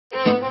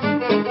Thank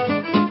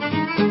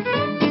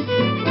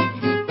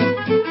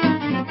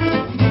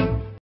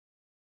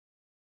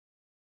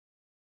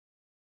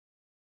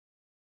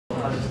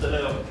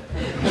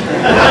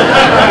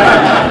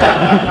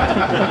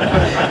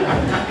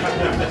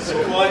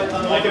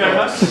you very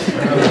much.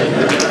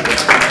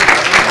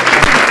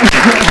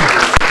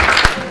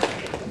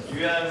 You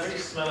really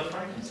smell of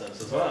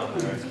frankincense as well.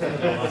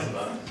 Nice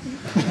about it.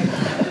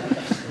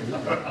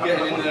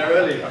 Getting in there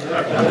early.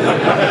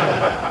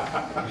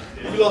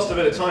 We lost a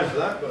bit of time for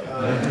that, but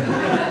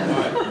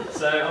right.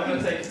 So I'm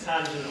going to take a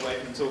tangent away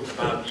from talking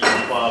about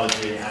yeast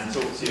biology and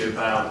talk to you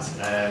about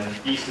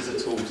yeast as a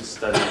tool to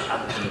study the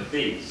pathogen of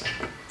bees.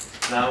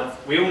 Now,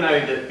 we all know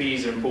that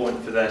bees are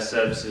important for their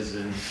services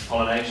in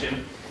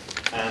pollination,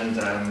 and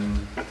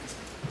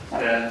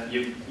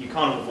you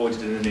can't have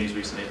avoided in the news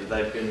recently that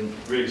they've been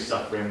really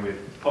suffering with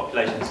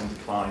populations in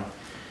decline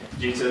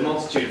due to a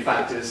multitude of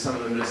factors, some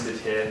of them listed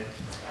here.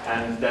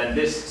 And then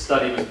this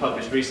study was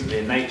published recently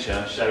in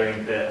Nature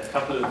showing that a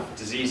couple of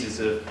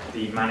diseases of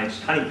the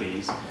managed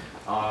honeybees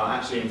are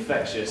actually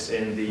infectious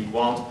in the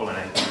wild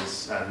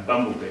pollinators,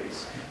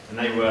 bumblebees. And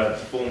they were the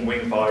form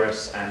wing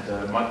virus and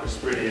a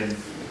microsporidian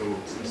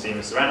called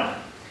Nosema Ceranae.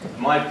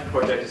 My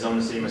project is on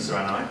Nosema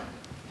Ceranae.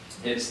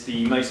 It's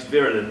the most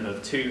virulent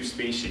of two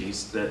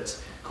species that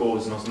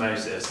cause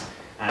osmosis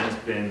and has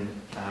been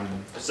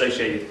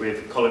associated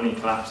with colony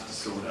collapse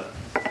disorder.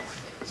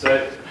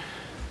 So,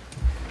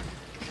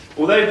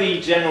 although the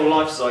general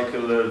life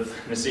cycle of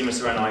Nosema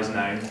Ceranae is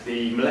known,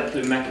 the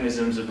molecular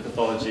mechanisms of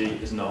pathology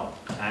is not.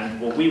 And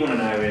what we want to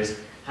know is,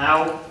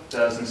 how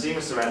does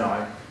Nosema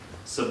Ceranae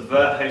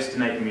subvert host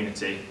innate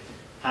immunity?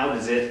 How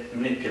does it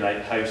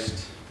manipulate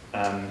host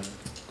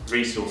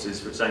resources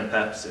for its own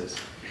purposes?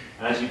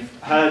 And as you've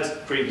heard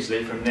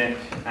previously from Nick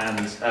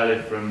and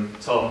earlier from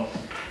Tom,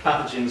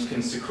 pathogens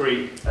can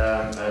secrete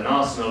an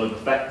arsenal of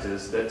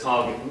effectors that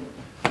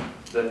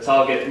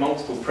target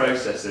multiple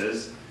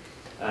processes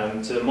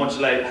to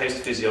modulate host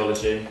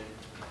physiology.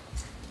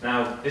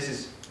 Now, this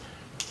is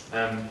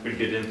really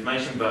good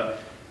information, but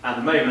at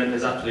the moment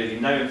there's absolutely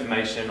no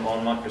information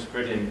on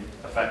microsporidian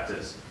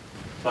effectors.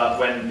 But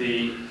when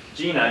the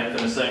genome for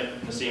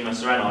Nosema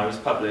Ceranae was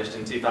published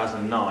in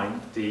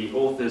 2009, the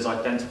authors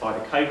identified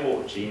a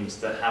cohort of genes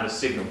that have a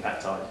signal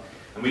peptide,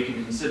 and we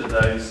can consider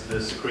those the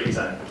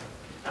secretome.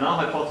 And our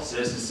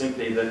hypothesis is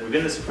simply that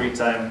within the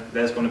secretome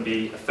there's going to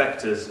be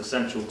effectors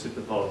essential to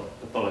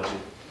pathology.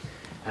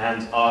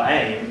 And our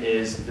aim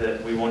is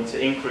that we want to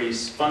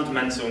increase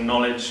fundamental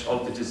knowledge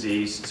of the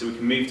disease so we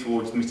can move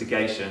towards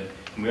mitigation,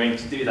 and we aim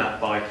to do that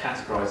by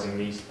characterising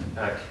these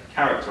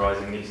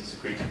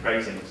secreted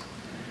proteins.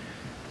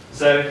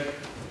 So,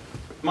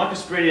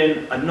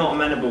 microsporidian are not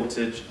amenable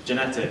to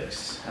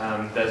genetics.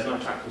 There's no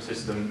tractable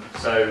system,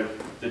 so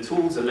the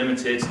tools are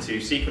limited to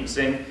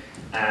sequencing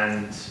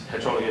and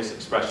heterologous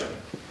expression.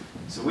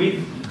 So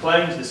we've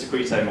cloned the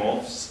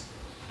secretomorphs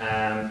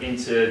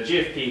into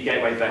GFP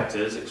gateway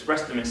vectors,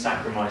 expressed them in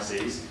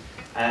Saccharomyces,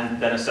 and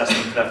then assessed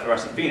them for their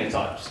fluorescent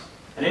phenotypes.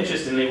 And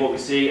interestingly, what we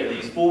see are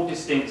these four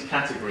distinct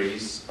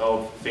categories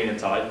of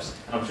phenotypes,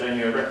 and I'm showing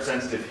you a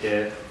representative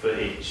here for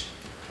each.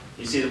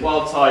 You see the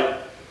wild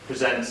type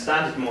presents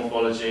standard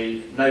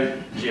morphology, no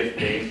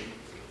GFP,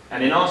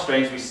 and in our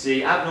strains we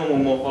see abnormal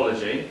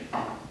morphology,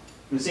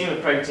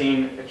 Nosema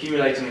protein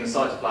accumulating in the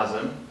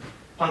cytoplasm,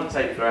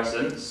 punctate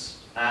fluorescence,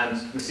 and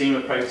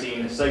Nosema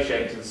protein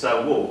associated to the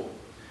cell wall.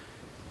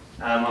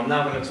 I'm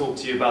now going to talk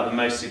to you about the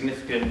most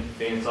significant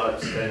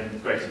phenotypes in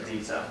greater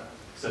detail.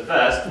 So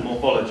first,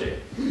 morphology.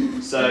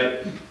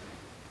 So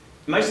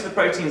most of the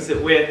proteins that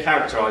we're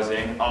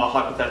characterising are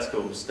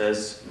hypotheticals.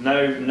 There's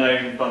no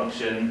known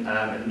function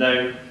and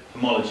no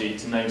homology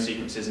to known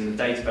sequences in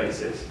the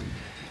databases.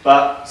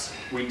 But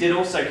we did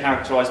also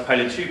characterise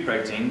polytube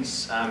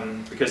proteins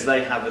because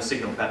they have a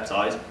signal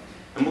peptide.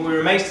 And what we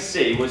were amazed to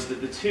see was that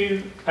the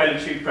two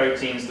polytube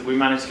proteins that we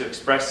managed to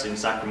express in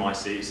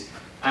Saccharomyces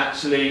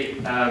actually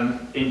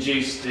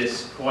induced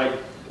this quite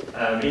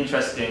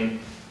interesting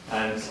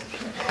and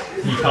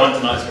you can't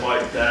deny it's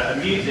quite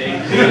amusing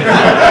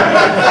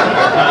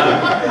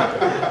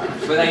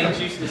but they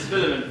induced this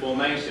filament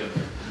formation.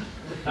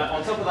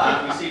 On top of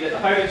that, we see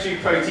that polytube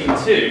protein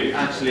 2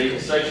 actually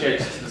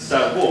associates to the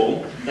cell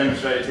wall,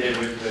 demonstrated here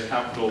with the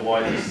capital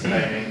Y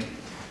staining.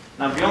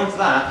 Now beyond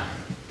that,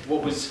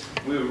 what we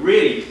were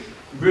really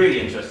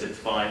interested to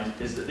find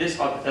is that this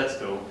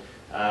hypothetical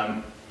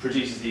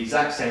produces the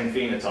exact same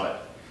phenotype.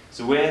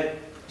 So we're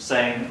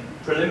saying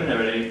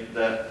preliminarily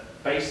that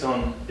based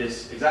on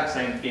this exact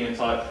same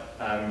phenotype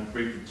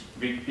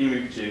being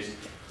reproduced,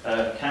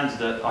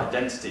 candidate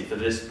identity for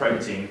this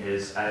protein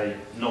is a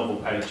novel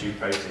polytube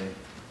protein.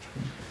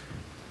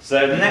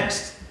 So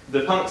next,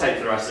 the punctate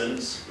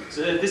fluorescence.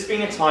 So this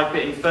phenotype,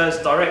 it infers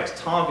direct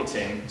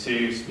targeting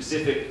to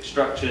specific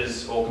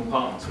structures or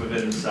compartments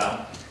within the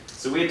cell.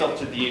 So we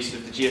adopted the use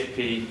of the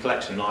GFP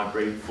collection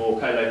library for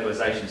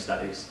co-localization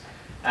studies.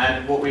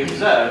 And what we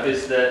observe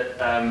is that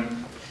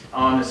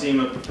our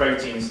Nosema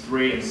proteins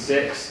 3 and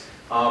 6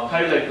 are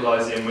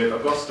co-localizing with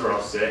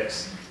aldosterol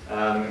 6,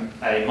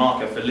 a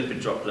marker for lipid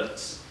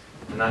droplets.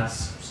 and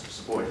that's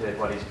supported here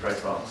by these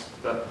profiles.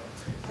 But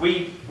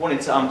we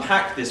wanted to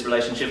unpack this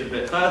relationship a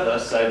bit further,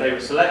 so they were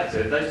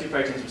selected, those two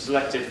proteins were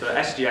selected for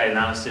SGA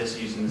analysis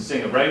using the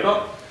Singer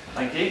robot.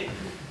 Thank you.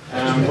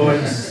 And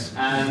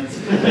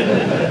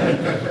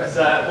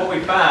so what we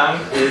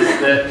found is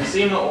that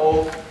Nosema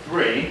all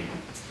three,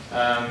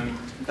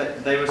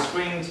 they were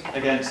screened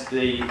against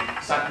the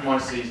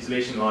Saccharomyces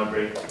deletion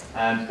library,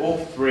 and all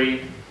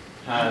three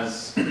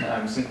has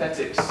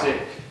synthetic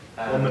sick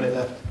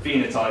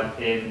phenotype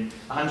in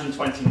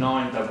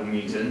 129 double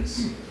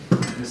mutants.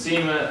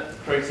 Nosema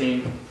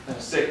protein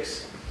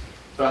 6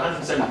 for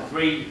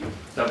 173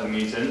 double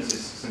mutants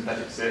is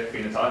synthetic sick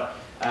phenotype,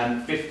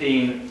 and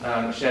 15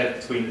 shared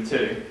between the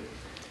two.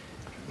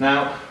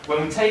 Now,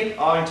 when we take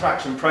our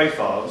interaction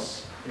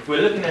profiles, if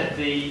we're looking at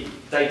the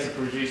data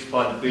produced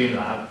by the Boone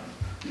Lab,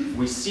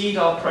 we seed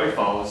our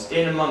profiles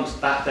in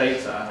amongst that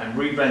data and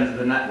re-render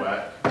the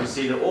network. We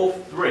see that all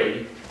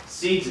three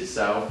seeds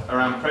itself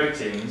around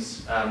proteins,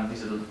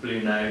 these are the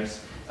blue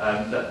nodes,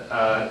 that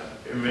are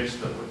enriched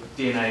with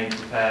DNA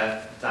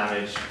repair,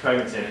 damage,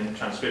 chromatin, and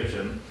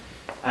transcription.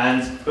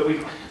 But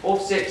all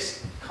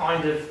six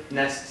kind of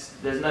nests,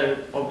 there's no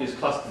obvious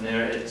cluster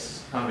near it,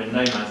 it's kind of in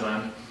no man's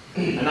land.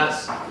 And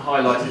that's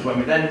highlighted when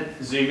we then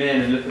zoom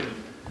in and look at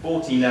the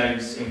 40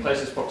 nodes in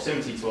closest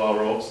proximity to our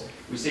orbs.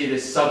 We see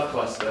this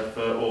subcluster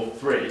for all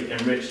three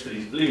enriched for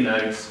these blue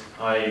nodes,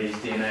 i.e. these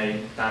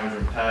DNA damage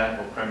repair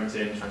or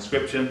chromatin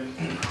transcription.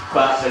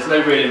 But there's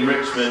no real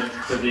enrichment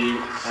for the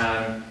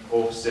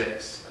all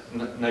six,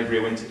 no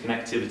real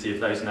interconnectivity of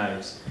those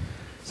nodes.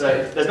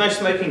 So there's no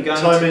smoking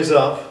gun. Time is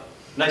up.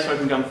 No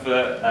smoking gun for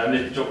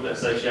lipid droplet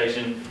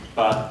association,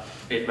 but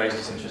it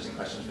raises interesting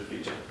questions for the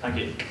future. Thank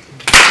you.